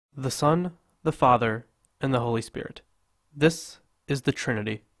the Son, the Father, and the Holy Spirit. This is the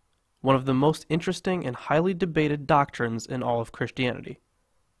Trinity, one of the most interesting and highly debated doctrines in all of Christianity.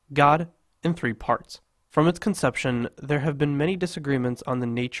 God in three parts. From its conception, there have been many disagreements on the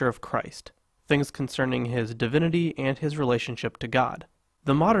nature of Christ, things concerning his divinity and his relationship to God.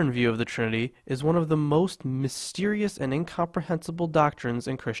 The modern view of the Trinity is one of the most mysterious and incomprehensible doctrines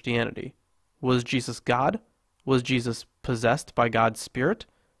in Christianity. Was Jesus God? Was Jesus possessed by God's Spirit?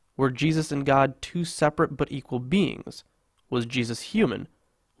 Were Jesus and God two separate but equal beings? Was Jesus human?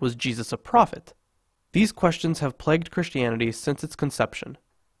 Was Jesus a prophet? These questions have plagued Christianity since its conception.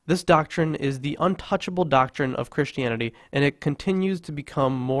 This doctrine is the untouchable doctrine of Christianity, and it continues to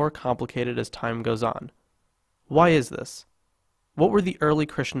become more complicated as time goes on. Why is this? What were the early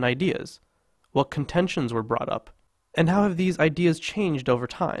Christian ideas? What contentions were brought up? And how have these ideas changed over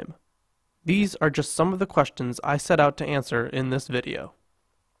time? These are just some of the questions I set out to answer in this video.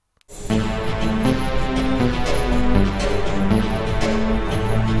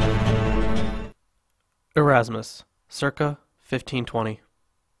 Erasmus, circa 1520.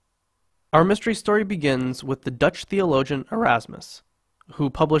 Our mystery story begins with the Dutch theologian Erasmus, who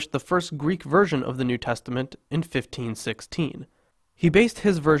published the first Greek version of the New Testament in 1516. He based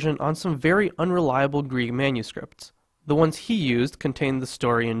his version on some very unreliable Greek manuscripts. The ones he used contained the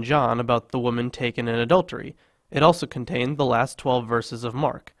story in John about the woman taken in adultery. It also contained the last 12 verses of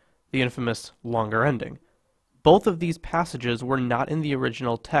Mark, the infamous longer ending. Both of these passages were not in the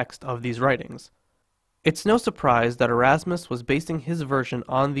original text of these writings. It's no surprise that Erasmus was basing his version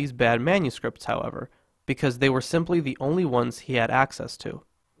on these bad manuscripts, however, because they were simply the only ones he had access to.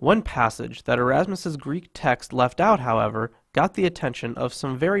 One passage that Erasmus's Greek text left out, however, got the attention of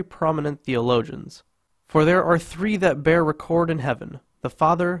some very prominent theologians. For there are three that bear record in heaven, the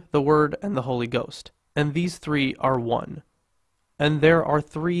Father, the Word, and the Holy Ghost, and these three are one. And there are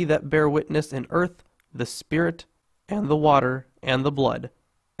three that bear witness in earth, the Spirit, and the water, and the blood,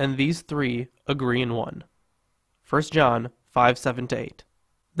 and these three agree in one. 1 John 5:7-8.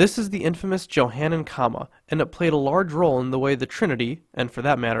 This is the infamous Johannine comma, and it played a large role in the way the Trinity, and for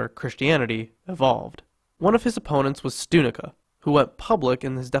that matter, Christianity, evolved. One of his opponents was Stunica, who went public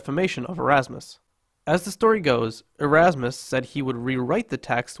in his defamation of Erasmus. As the story goes, Erasmus said he would rewrite the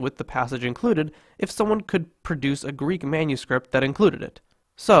text with the passage included if someone could produce a Greek manuscript that included it.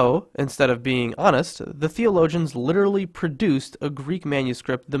 So, instead of being honest, the theologians literally produced a Greek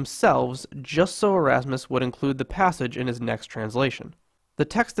manuscript themselves just so Erasmus would include the passage in his next translation. The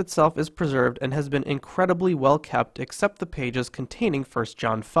text itself is preserved and has been incredibly well kept except the pages containing 1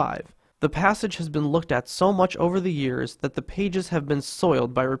 John 5. The passage has been looked at so much over the years that the pages have been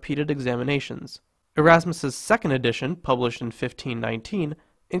soiled by repeated examinations. Erasmus's second edition, published in 1519,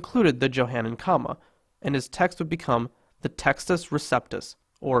 included the Johannine comma, and his text would become the Textus Receptus,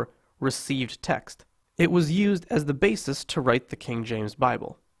 or received text. It was used as the basis to write the King James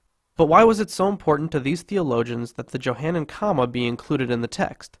Bible. But why was it so important to these theologians that the Johannine comma be included in the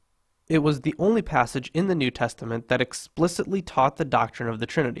text? It was the only passage in the New Testament that explicitly taught the doctrine of the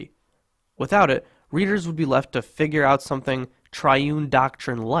Trinity. Without it, readers would be left to figure out something triune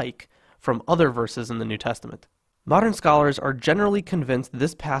doctrine-like from other verses in the New Testament. Modern scholars are generally convinced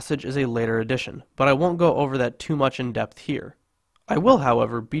this passage is a later addition, but I won't go over that too much in depth here. I will,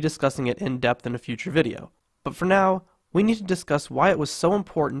 however, be discussing it in depth in a future video. But for now, we need to discuss why it was so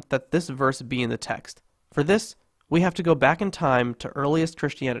important that this verse be in the text. For this, we have to go back in time to earliest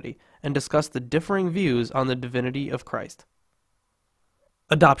Christianity and discuss the differing views on the divinity of Christ.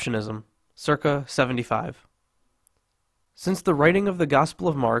 Adoptionism, circa 75. Since the writing of the Gospel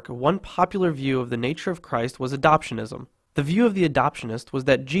of Mark, one popular view of the nature of Christ was adoptionism. The view of the adoptionist was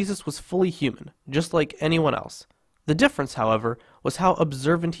that Jesus was fully human, just like anyone else. The difference, however, was how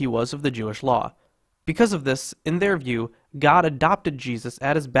observant he was of the Jewish law. Because of this, in their view, God adopted Jesus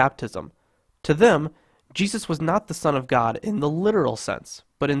at his baptism. To them, Jesus was not the Son of God in the literal sense,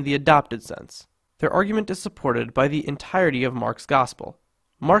 but in the adopted sense. Their argument is supported by the entirety of Mark's Gospel.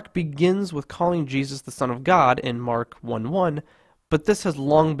 Mark begins with calling Jesus the Son of God in Mark 1:1, but this has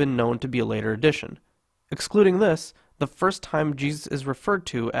long been known to be a later addition. Excluding this, the first time Jesus is referred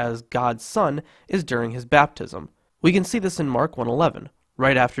to as God's Son is during his baptism. We can see this in Mark 1:11.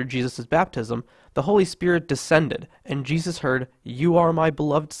 Right after Jesus' baptism, the Holy Spirit descended, and Jesus heard, "You are my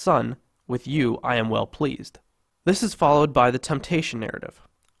beloved Son, with you I am well pleased." This is followed by the temptation narrative.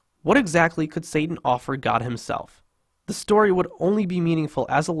 What exactly could Satan offer God himself? The story would only be meaningful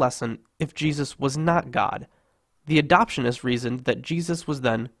as a lesson if Jesus was not God. The adoptionists reasoned that Jesus was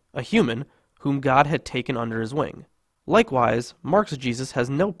then a human whom God had taken under his wing. Likewise, Mark's Jesus has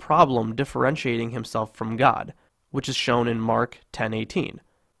no problem differentiating himself from God, which is shown in Mark 10:18.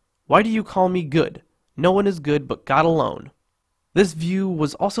 Why do you call me good? No one is good but God alone. This view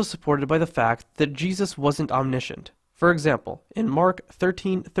was also supported by the fact that Jesus wasn't omniscient. For example, in Mark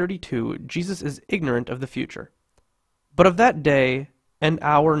 13:32, Jesus is ignorant of the future. But of that day and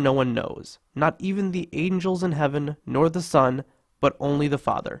hour no one knows, not even the angels in heaven, nor the Son, but only the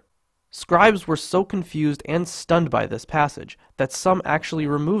Father. Scribes were so confused and stunned by this passage that some actually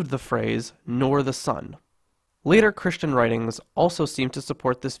removed the phrase, nor the Son. Later Christian writings also seem to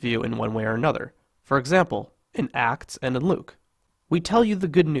support this view in one way or another. For example, in Acts and in Luke. We tell you the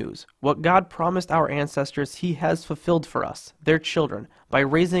good news. What God promised our ancestors he has fulfilled for us, their children, by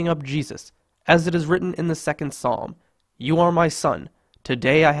raising up Jesus, as it is written in the 2nd Psalm, You are my son,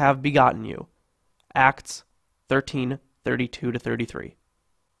 today I have begotten you. Acts 13:32-33.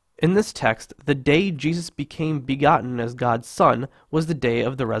 In this text, the day Jesus became begotten as God's son was the day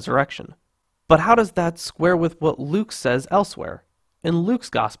of the resurrection. But how does that square with what Luke says elsewhere? In Luke's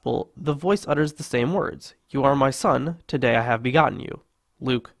gospel, the voice utters the same words, You are my son, today I have begotten you.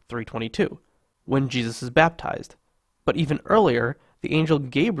 Luke 3:22, when Jesus is baptized. But even earlier, the angel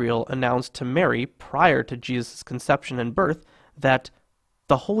Gabriel announced to Mary prior to Jesus' conception and birth that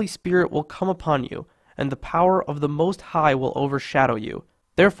the Holy Spirit will come upon you, and the power of the Most High will overshadow you.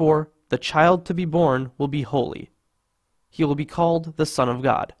 Therefore, the child to be born will be holy. He will be called the Son of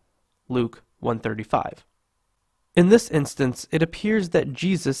God. Luke 1:35. In this instance, it appears that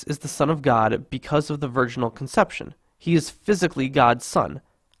Jesus is the Son of God because of the virginal conception. He is physically God's Son.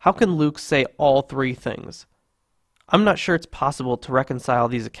 How can Luke say all three things? I'm not sure it's possible to reconcile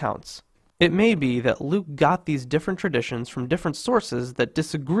these accounts. It may be that Luke got these different traditions from different sources that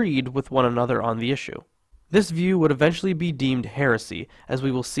disagreed with one another on the issue. This view would eventually be deemed heresy, as we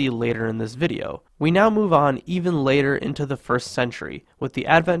will see later in this video. We now move on even later into the 1st century, with the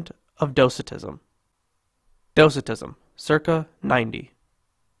advent of Docetism. Docetism, circa 90.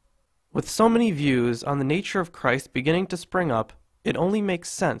 With so many views on the nature of Christ beginning to spring up, it only makes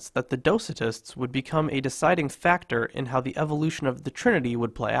sense that the Docetists would become a deciding factor in how the evolution of the Trinity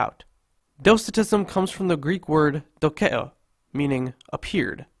would play out. Docetism comes from the Greek word dokeo, meaning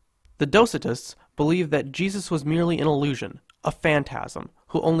appeared. The Docetists believed that Jesus was merely an illusion, a phantasm,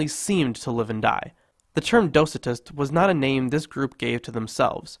 who only seemed to live and die. The term Docetist was not a name this group gave to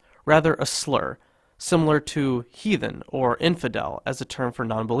themselves, rather a slur, similar to heathen or infidel as a term for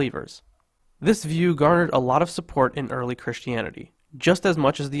non-believers. This view garnered a lot of support in early Christianity, just as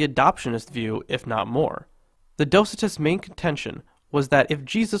much as the adoptionist view, if not more. The Docetists' main contention was that if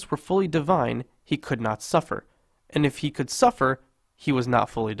Jesus were fully divine, he could not suffer, and if he could suffer, he was not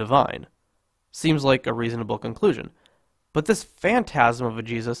fully divine. Seems like a reasonable conclusion. But this phantasm of a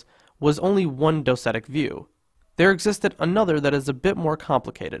Jesus was only one docetic view. There existed another that is a bit more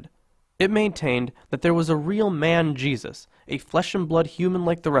complicated. It maintained that there was a real man Jesus, a flesh and blood human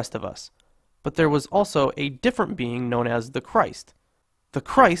like the rest of us. But there was also a different being known as the Christ. The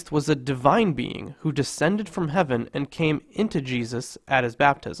Christ was a divine being who descended from heaven and came into Jesus at his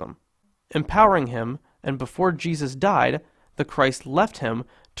baptism, empowering him, and before Jesus died, the Christ left him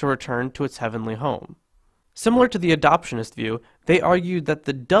to return to its heavenly home. Similar to the adoptionist view, they argued that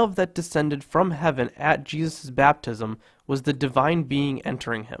the dove that descended from heaven at Jesus' baptism was the divine being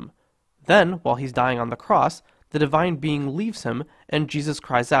entering him. Then, while he's dying on the cross, the divine being leaves him, and Jesus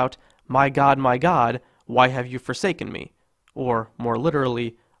cries out, my God, why have you forsaken me?" Or, more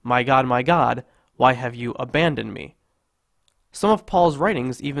literally, my God, why have you abandoned me?" Some of Paul's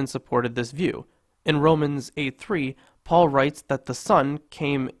writings even supported this view. In Romans 8:3, Paul writes that the Son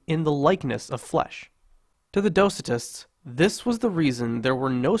came in the likeness of flesh. To the Docetists, this was the reason there were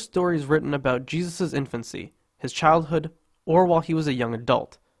no stories written about Jesus' infancy, his childhood, or while he was a young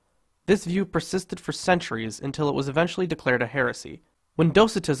adult. This view persisted for centuries until it was eventually declared a heresy. When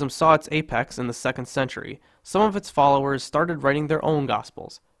Docetism saw its apex in the 2nd century, some of its followers started writing their own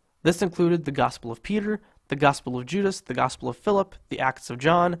Gospels. This included the Gospel of Peter, the Gospel of Judas, the Gospel of Philip, the Acts of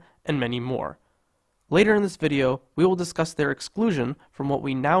John, and many more. Later in this video, we will discuss their exclusion from what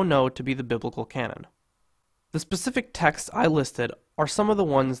we now know to be the biblical canon. The specific texts I listed are some of the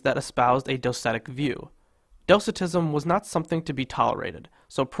ones that espoused a docetic view. Docetism was not something to be tolerated,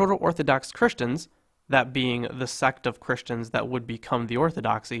 so proto-Orthodox Christians, that being the sect of Christians that would become the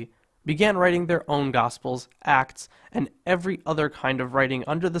Orthodoxy, began writing their own Gospels, Acts, and every other kind of writing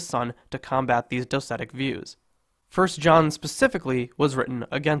under the sun to combat these docetic views. 1 John specifically was written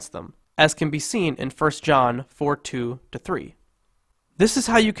against them, as can be seen in 1 John 4:2-3. This is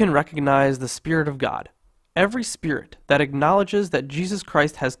how you can recognize the Spirit of God. Every spirit that acknowledges that Jesus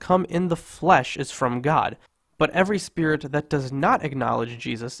Christ has come in the flesh is from God, but every spirit that does not acknowledge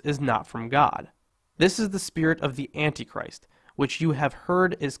Jesus is not from God. This is the spirit of the Antichrist, which you have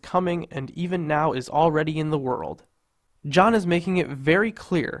heard is coming and even now is already in the world. John is making it very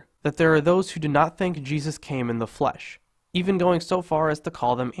clear that there are those who do not think Jesus came in the flesh, even going so far as to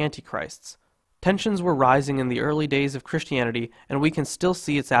call them antichrists. Tensions were rising in the early days of Christianity, and we can still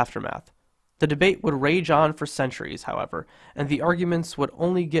see its aftermath. The debate would rage on for centuries, however, and the arguments would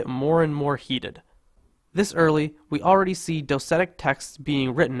only get more and more heated. This early, we already see Docetic texts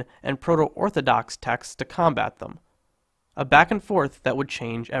being written and proto-Orthodox texts to combat them. A back and forth that would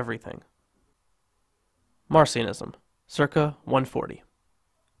change everything. Marcionism, circa 140.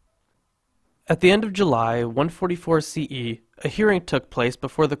 At the end of July 144 CE, a hearing took place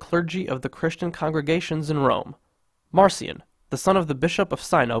before the clergy of the Christian congregations in Rome. Marcion, the son of the bishop of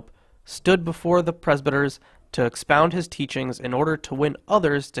Sinope, stood before the presbyters to expound his teachings in order to win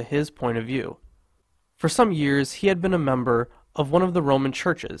others to his point of view. For some years he had been a member of one of the Roman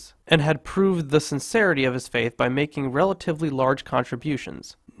churches, and had proved the sincerity of his faith by making relatively large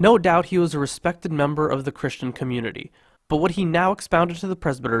contributions. No doubt he was a respected member of the Christian community, but what he now expounded to the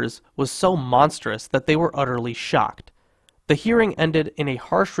presbyters was so monstrous that they were utterly shocked. The hearing ended in a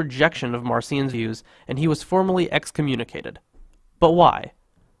harsh rejection of Marcion's views, and he was formally excommunicated. But why?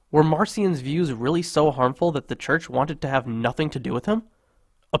 Were Marcion's views really so harmful that the church wanted to have nothing to do with him?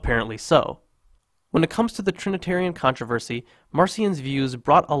 Apparently so. When it comes to the Trinitarian controversy, Marcion's views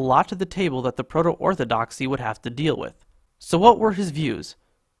brought a lot to the table that the proto-Orthodoxy would have to deal with. So what were his views?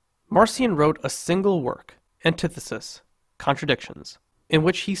 Marcion wrote a single work, Antithesis, Contradictions, in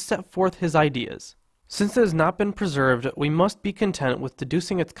which he set forth his ideas. Since it has not been preserved, we must be content with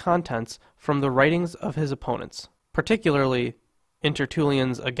deducing its contents from the writings of his opponents, particularly in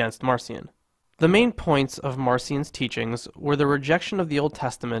Tertullian's against Marcion. The main points of Marcion's teachings were the rejection of the Old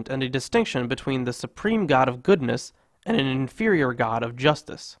Testament and a distinction between the supreme God of goodness and an inferior God of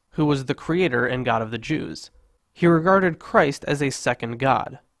justice, who was the creator and God of the Jews. He regarded Christ as a second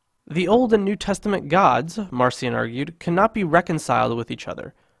God. The Old and New Testament gods, Marcion argued, cannot be reconciled with each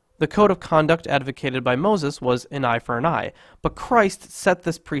other. The code of conduct advocated by Moses was an eye for an eye, but Christ set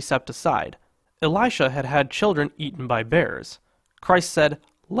this precept aside. Elisha had had children eaten by bears. Christ said,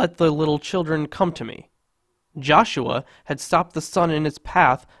 "Let the little children come to me." Joshua had stopped the sun in its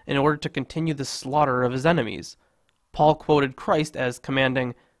path in order to continue the slaughter of his enemies. Paul quoted Christ as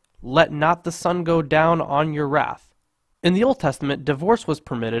commanding, "Let not the sun go down on your wrath." In the Old Testament, divorce was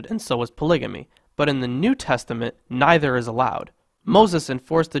permitted and so was polygamy, but in the New Testament, neither is allowed. Moses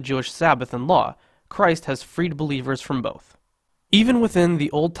enforced the Jewish Sabbath and law. Christ has freed believers from both. Even within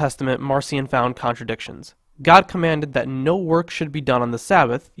the Old Testament, Marcion found contradictions. God commanded that no work should be done on the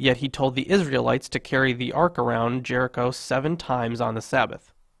Sabbath, yet he told the Israelites to carry the ark around Jericho 7 times on the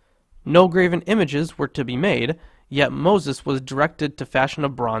Sabbath. No graven images were to be made, yet Moses was directed to fashion a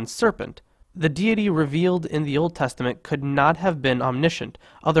bronze serpent. The deity revealed in the Old Testament could not have been omniscient,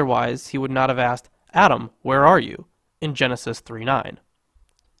 otherwise he would not have asked, "Adam, where are you?" in Genesis 3:9.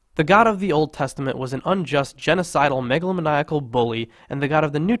 The God of the Old Testament was an unjust, genocidal, megalomaniacal bully, and the God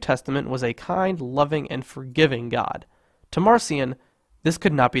of the New Testament was a kind, loving, and forgiving God. To Marcion, this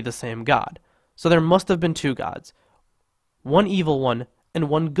could not be the same God, so there must have been 2 gods, one evil one and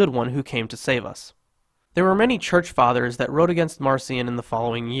one good one who came to save us. There were many church fathers that wrote against Marcion in the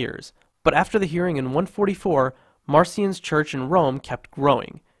following years, but after the hearing in 144, Marcion's church in Rome kept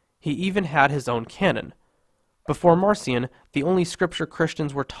growing. He even had his own canon. Before Marcion, the only scripture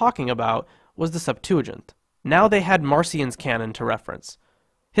Christians were talking about was the Septuagint. Now they had Marcion's canon to reference.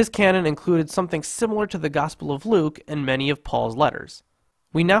 His canon included something similar to the Gospel of Luke and many of Paul's letters.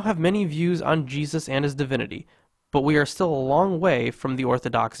 We now have many views on Jesus and his divinity, but we are still a long way from the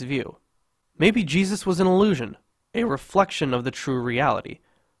Orthodox view. Maybe Jesus was an illusion, a reflection of the true reality.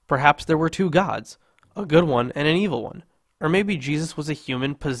 Perhaps there were 2 gods, a good one and an evil one. Or maybe Jesus was a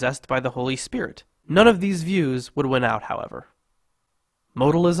human possessed by the Holy Spirit. None of these views would win out, however.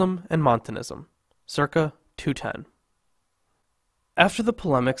 Modalism and Montanism, circa 210. After the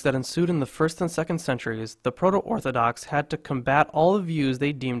polemics that ensued in the 1st and 2nd centuries, the proto-Orthodox had to combat all the views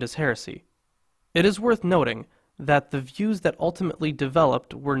they deemed as heresy. It is worth noting that the views that ultimately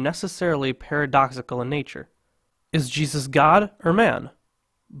developed were necessarily paradoxical in nature. Is Jesus God or man?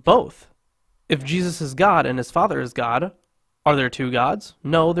 Both. If Jesus is God and his Father is God, are there 2 gods?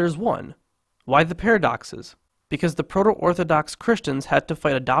 No, there's one. Why the paradoxes? Because the proto-Orthodox Christians had to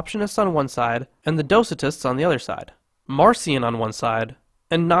fight adoptionists on one side and the Docetists on the other side, Marcion on one side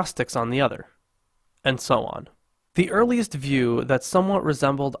and Gnostics on the other, and so on. The earliest view that somewhat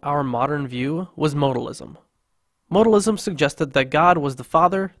resembled our modern view was modalism. Modalism suggested that God was the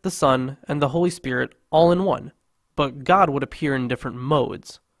Father, the Son, and the Holy Spirit all in one, but God would appear in different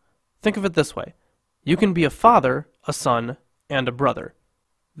modes. Think of it this way. You can be a father, a son, and a brother.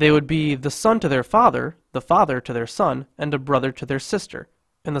 They would be the son to their father, the father to their son, and a brother to their sister.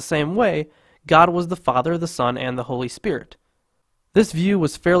 In the same way, God was the Father, the Son, and the Holy Spirit. This view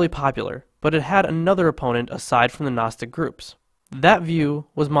was fairly popular, but it had another opponent aside from the Gnostic groups. That view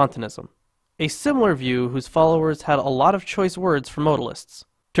was Montanism, a similar view whose followers had a lot of choice words for modalists.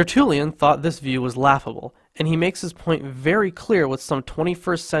 Tertullian thought this view was laughable, and he makes his point very clear with some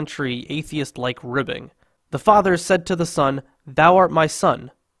 21st century atheist-like ribbing. The Father said to the Son, "Thou art my Son.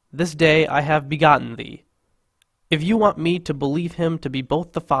 This day I have begotten thee." If you want me to believe him to be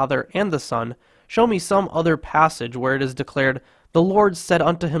both the Father and the Son, show me some other passage where it is declared, "The Lord said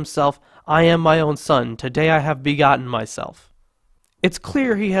unto himself, I am my own Son, today I have begotten myself." It's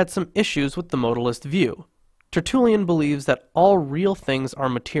clear he had some issues with the modalist view. Tertullian believes that all real things are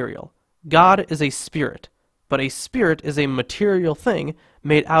material. God is a spirit, but a spirit is a material thing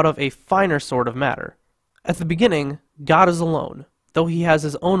made out of a finer sort of matter. At the beginning, God is alone, though he has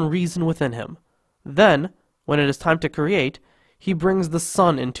his own reason within him. Then, when it is time to create, he brings the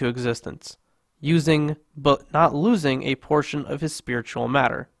Son into existence, using but not losing a portion of his spiritual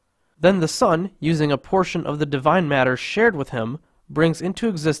matter. Then the Son, using a portion of the divine matter shared with him, brings into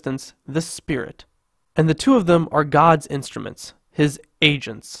existence the Spirit. And the two of them are God's instruments, his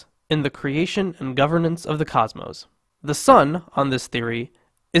agents, in the creation and governance of the cosmos. The Son, on this theory,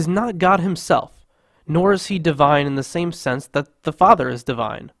 is not God himself, nor is he divine in the same sense that the Father is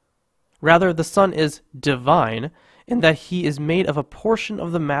divine. Rather, the Son is divine in that he is made of a portion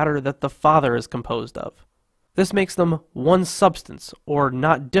of the matter that the Father is composed of. This makes them one substance, or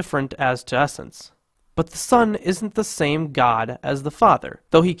not different as to essence. But the Son isn't the same God as the Father,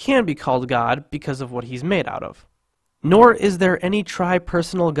 though he can be called God because of what he's made out of. Nor is there any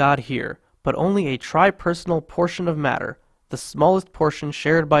tri-personal God here, but only a tri-personal portion of matter, the smallest portion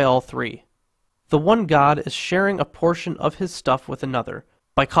shared by all three. The one God is sharing a portion of his stuff with another,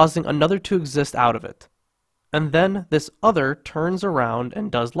 by causing another to exist out of it. And then this other turns around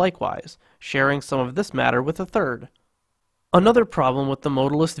and does likewise, sharing some of this matter with a third. Another problem with the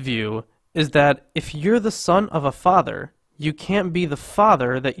modalist view is that if you're the son of a father, you can't be the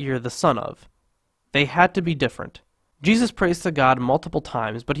father that you're the son of. They had to be different. Jesus prays to God multiple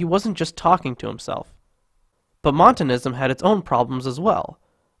times, but he wasn't just talking to himself. But Montanism had its own problems as well.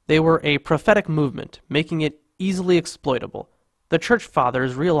 They were a prophetic movement, making it easily exploitable. The Church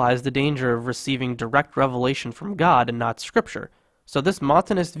Fathers realized the danger of receiving direct revelation from God and not Scripture, so this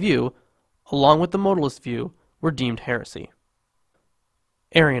Montanist view, along with the modalist view, were deemed heresy.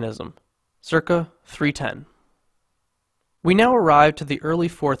 Arianism, circa 310. We now arrive to the early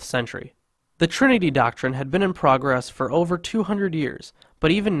 4th century. The Trinity doctrine had been in progress for over 200 years,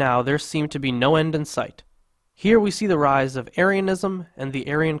 but even now there seemed to be no end in sight. Here we see the rise of Arianism and the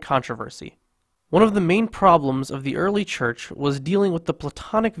Arian controversy. One of the main problems of the early church was dealing with the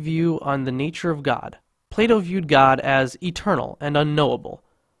Platonic view on the nature of God. Plato viewed God as eternal and unknowable.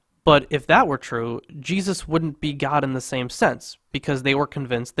 But if that were true, Jesus wouldn't be God in the same sense, because they were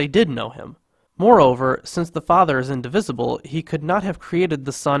convinced they did know him. Moreover, since the Father is indivisible, he could not have created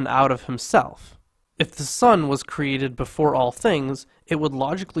the Son out of himself. If the Son was created before all things, it would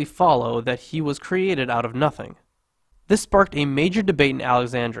logically follow that he was created out of nothing. This sparked a major debate in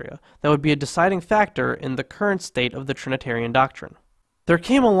Alexandria that would be a deciding factor in the current state of the Trinitarian doctrine. There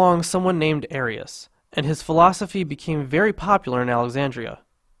came along someone named Arius, and his philosophy became very popular in Alexandria.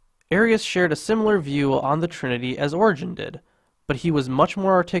 Arius shared a similar view on the Trinity as Origen did, but he was much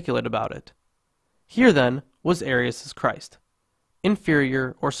more articulate about it. Here, then, was Arius's Christ,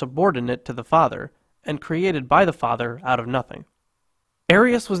 inferior or subordinate to the Father, and created by the Father out of nothing.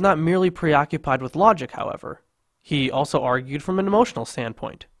 Arius was not merely preoccupied with logic, however. He also argued from an emotional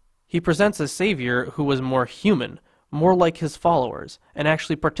standpoint. He presents a Savior who was more human, more like his followers, and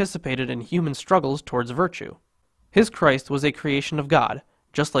actually participated in human struggles towards virtue. His Christ was a creation of God,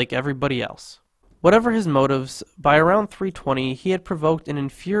 just like everybody else. Whatever his motives, by around 320 he had provoked an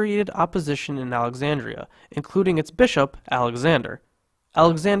infuriated opposition in Alexandria, including its bishop, Alexander.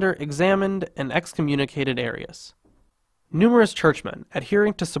 Alexander examined and excommunicated Arius. Numerous churchmen,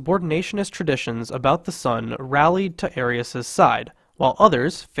 adhering to subordinationist traditions about the Son, rallied to Arius's side, while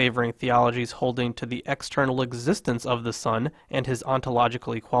others, favoring theologies holding to the external existence of the Son and his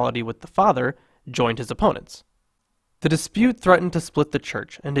ontological equality with the Father, joined his opponents. The dispute threatened to split the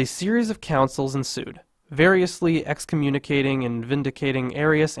church, and a series of councils ensued, variously excommunicating and vindicating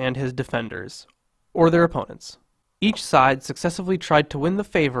Arius and his defenders, or their opponents. Each side successively tried to win the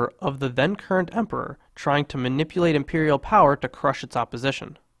favor of the then-current emperor, trying to manipulate imperial power to crush its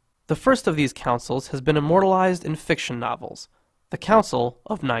opposition. The first of these councils has been immortalized in fiction novels, the Council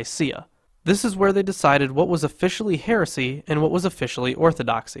of Nicaea. This is where they decided what was officially heresy and what was officially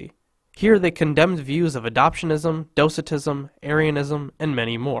orthodoxy. Here they condemned views of adoptionism, Docetism, Arianism, and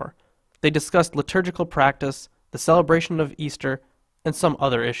many more. They discussed liturgical practice, the celebration of Easter, and some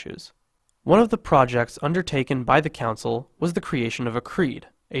other issues. One of the projects undertaken by the council was the creation of a creed,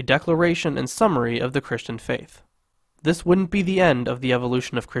 a declaration and summary of the Christian faith. This wouldn't be the end of the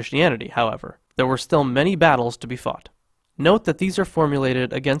evolution of Christianity, however. There were still many battles to be fought. Note that these are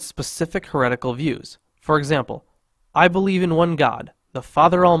formulated against specific heretical views. For example, I believe in one God, the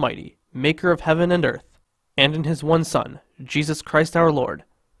Father Almighty, maker of heaven and earth, and in his one Son, Jesus Christ our Lord.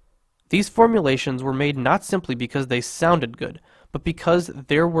 These formulations were made not simply because they sounded good, but because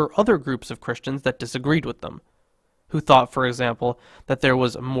there were other groups of Christians that disagreed with them, who thought, for example, that there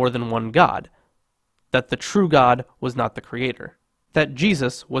was more than one God, that the true God was not the Creator, that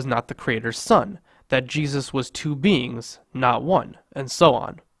Jesus was not the Creator's Son, that Jesus was two beings, not one, and so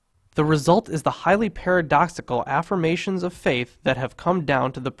on. The result is the highly paradoxical affirmations of faith that have come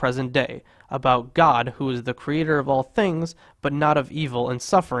down to the present day about God who is the creator of all things, but not of evil and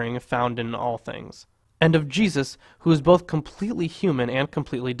suffering found in all things, and of Jesus who is both completely human and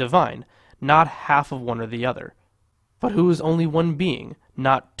completely divine, not half of one or the other, but who is only one being,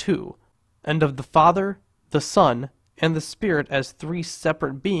 not two, and of the Father, the Son, and the Spirit as three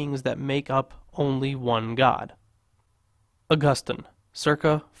separate beings that make up only one God. Augustine,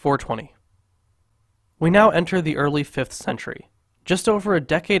 circa 420. We now enter the early 5th century. Just over a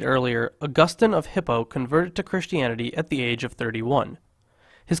decade earlier, Augustine of Hippo converted to Christianity at the age of 31.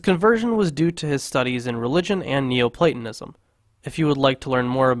 His conversion was due to his studies in religion and Neoplatonism. If you would like to learn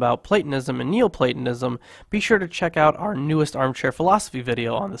more about Platonism and Neoplatonism, be sure to check out our newest Armchair Philosophy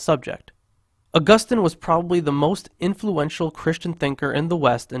video on the subject. Augustine was probably the most influential Christian thinker in the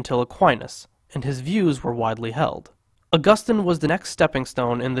West until Aquinas, and his views were widely held. Augustine was the next stepping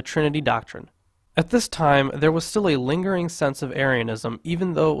stone in the Trinity doctrine. At this time, there was still a lingering sense of Arianism,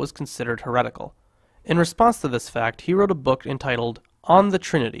 even though it was considered heretical. In response to this fact, he wrote a book entitled On the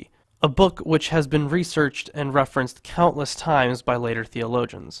Trinity, a book which has been researched and referenced countless times by later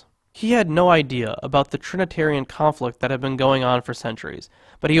theologians. He had no idea about the Trinitarian conflict that had been going on for centuries,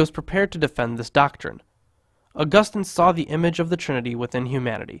 but he was prepared to defend this doctrine. Augustine saw the image of the Trinity within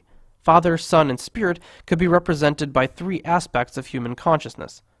humanity. Father, Son, and Spirit could be represented by three aspects of human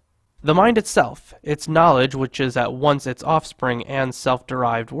consciousness. The mind itself, its knowledge which is at once its offspring and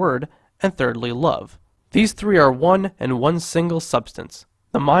self-derived word, and thirdly, love. These three are one and one single substance.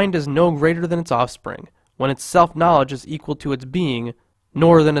 The mind is no greater than its offspring, when its self-knowledge is equal to its being,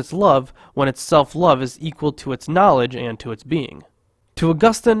 nor than its love, when its self-love is equal to its knowledge and to its being. To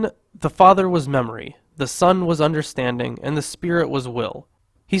Augustine, the Father was memory, the Son was understanding, and the Spirit was will.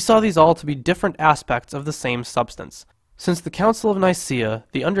 He saw these all to be different aspects of the same substance. Since the Council of Nicaea,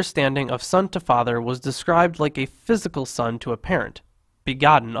 the understanding of Son to Father was described like a physical son to a parent,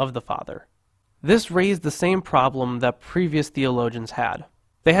 begotten of the Father. This raised the same problem that previous theologians had.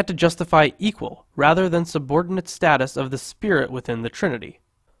 They had to justify equal, rather than subordinate status of the Spirit within the Trinity.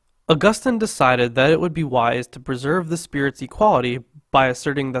 Augustine decided that it would be wise to preserve the Spirit's equality by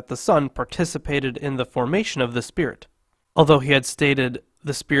asserting that the Son participated in the formation of the Spirit, although he had stated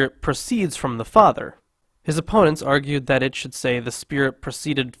the Spirit proceeds from the Father. His opponents argued that it should say the Spirit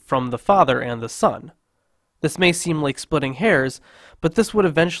proceeded from the Father and the Son. This may seem like splitting hairs, but this would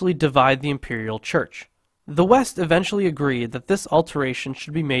eventually divide the imperial church. The West eventually agreed that this alteration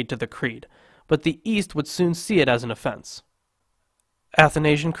should be made to the Creed, but the East would soon see it as an offense.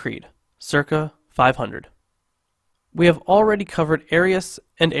 Athanasian Creed, circa 500. We have already covered Arius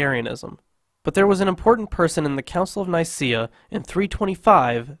and Arianism, but there was an important person in the Council of Nicaea in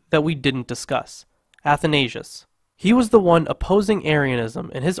 325 that we didn't discuss, Athanasius. He was the one opposing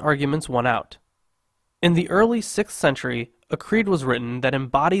Arianism, and his arguments won out. In the early 6th century, a creed was written that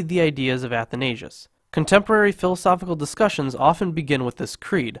embodied the ideas of Athanasius. Contemporary philosophical discussions often begin with this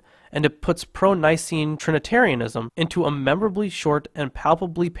creed, and it puts pro-Nicene Trinitarianism into a memorably short and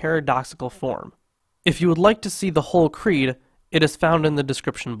palpably paradoxical form. If you would like to see the whole creed, it is found in the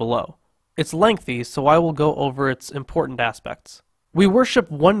description below. It's lengthy, so I will go over its important aspects. We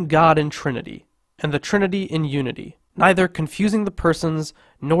worship one God in Trinity, and the Trinity in unity, neither confusing the persons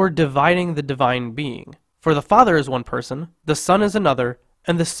nor dividing the divine being. For the Father is one person, the Son is another,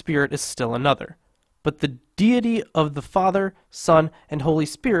 and the Spirit is still another. But the deity of the Father, Son, and Holy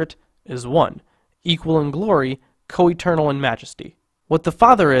Spirit is one, equal in glory, co-eternal in majesty. What the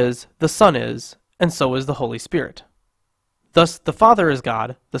Father is, the Son is, and so is the Holy Spirit. Thus the Father is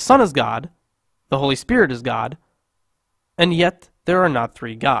God, the Son is God, the Holy Spirit is God, and yet there are not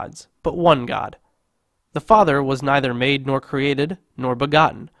three gods, but one God. The Father was neither made nor created nor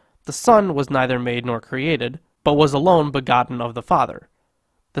begotten, The Son was neither made nor created, but was alone begotten of the Father.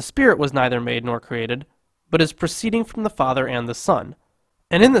 The Spirit was neither made nor created, but is proceeding from the Father and the Son.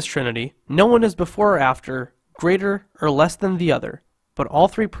 And in this Trinity, no one is before or after, greater or less than the other, but all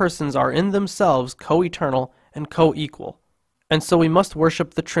three persons are in themselves co-eternal and co-equal. And so we must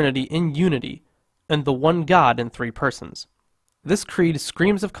worship the Trinity in unity, and the one God in three persons. This creed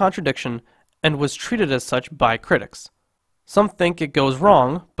screams of contradiction and was treated as such by critics. Some think it goes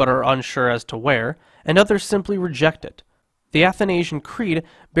wrong, but are unsure as to where, and others simply reject it. The Athanasian Creed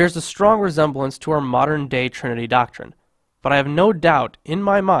bears a strong resemblance to our modern-day Trinity doctrine, but I have no doubt in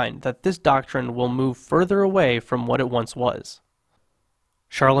my mind that this doctrine will move further away from what it once was.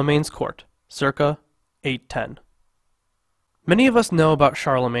 Charlemagne's Court, circa 810. Many of us know about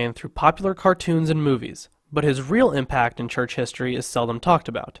Charlemagne through popular cartoons and movies, but his real impact in church history is seldom talked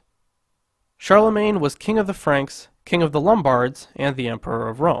about. Charlemagne was king of the Franks, king of the Lombards, and the emperor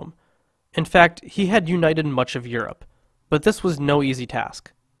of Rome. In fact, he had united much of Europe, but this was no easy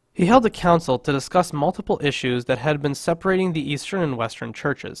task. He held a council to discuss multiple issues that had been separating the Eastern and Western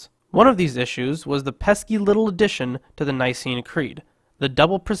churches. One of these issues was the pesky little addition to the Nicene Creed, the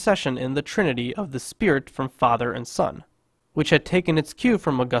double procession in the Trinity of the Spirit from Father and Son, which had taken its cue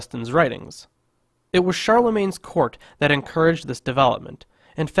from Augustine's writings. It was Charlemagne's court that encouraged this development.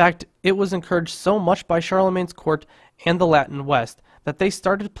 In fact, it was encouraged so much by Charlemagne's court and the Latin West that they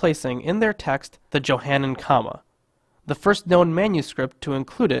started placing in their text the Johannine comma. The first known manuscript to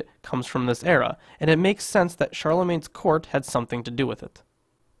include it comes from this era, and it makes sense that Charlemagne's court had something to do with it.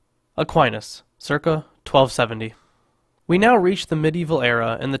 Aquinas, circa 1270. We now reach the medieval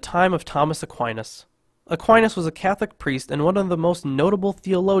era in the time of Thomas Aquinas. Aquinas was a Catholic priest and one of the most notable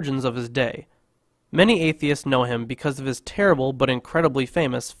theologians of his day. Many atheists know him because of his terrible but incredibly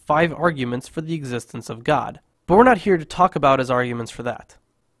famous 5 arguments for the existence of God. But we're not here to talk about his arguments for that.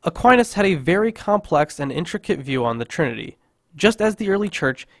 Aquinas had a very complex and intricate view on the Trinity. Just as the early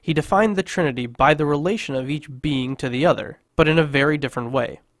church, he defined the Trinity by the relation of each being to the other, but in a very different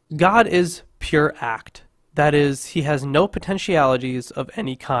way. God is pure act. That is, he has no potentialities of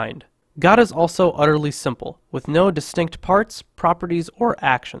any kind. God is also utterly simple, with no distinct parts, properties, or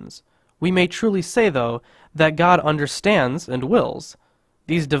actions. We may truly say, though, that God understands and wills.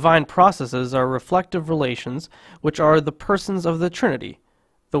 These divine processes are reflective relations, which are the persons of the Trinity.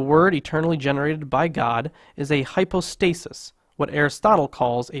 The word eternally generated by God is a hypostasis, what Aristotle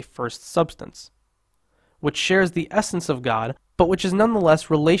calls a first substance, which shares the essence of God, but which is nonetheless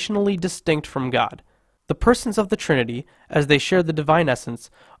relationally distinct from God. The persons of the Trinity, as they share the divine essence,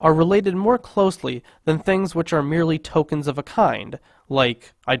 are related more closely than things which are merely tokens of a kind,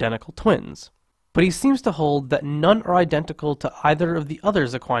 like identical twins. But he seems to hold that none are identical to either of the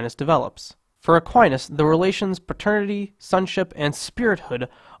others Aquinas develops. For Aquinas, the relations paternity, sonship, and spirithood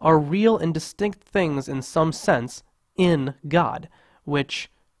are real and distinct things in some sense in God,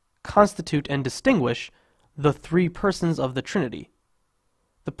 which constitute and distinguish the 3 persons of the Trinity.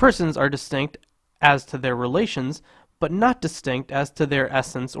 The persons are distinct as to their relations, but not distinct as to their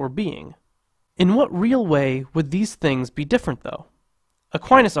essence or being. In what real way would these things be different, though?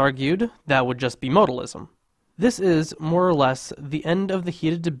 Aquinas argued that would just be modalism. This is, more or less, the end of the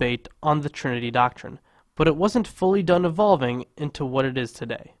heated debate on the Trinity doctrine, but it wasn't fully done evolving into what it is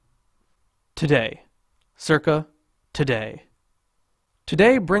today. Today. Circa today.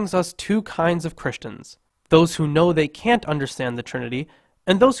 Today brings us 2 kinds of Christians, those who know they can't understand the Trinity,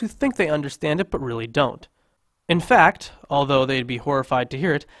 and those who think they understand it but really don't. In fact, although they'd be horrified to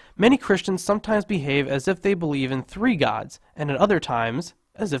hear it, many Christians sometimes behave as if they believe in 3 gods, and at other times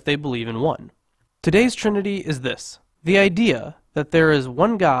as if they believe in 1. Today's Trinity is this: the idea that there is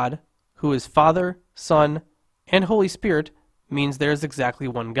one God who is Father, Son, and Holy Spirit means there is exactly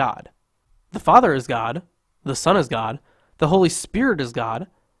one God. The Father is God, the Son is God, the Holy Spirit is God,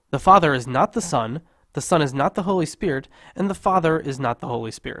 the Father is not the Son is not the Holy Spirit, and the Father is not the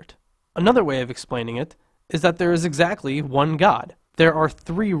Holy Spirit. Another way of explaining it is that there is exactly one God. There are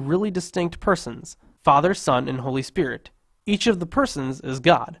 3 really distinct persons, Father, Son, and Holy Spirit. Each of the persons is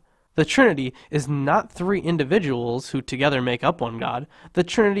God. The Trinity is not 3 individuals who together make up one God. The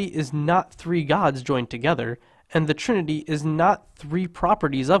Trinity is not 3 gods joined together, and the Trinity is not 3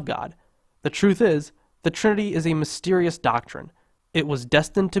 properties of God. The truth is, the Trinity is a mysterious doctrine. It was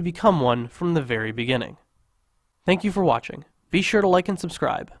destined to become one from the very beginning. Thank you for watching. Be sure to like and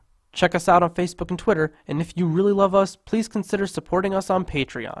subscribe. Check us out on Facebook and Twitter, and if you really love us, please consider supporting us on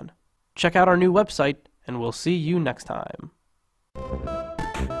Patreon. Check out our new website, and we'll see you next time.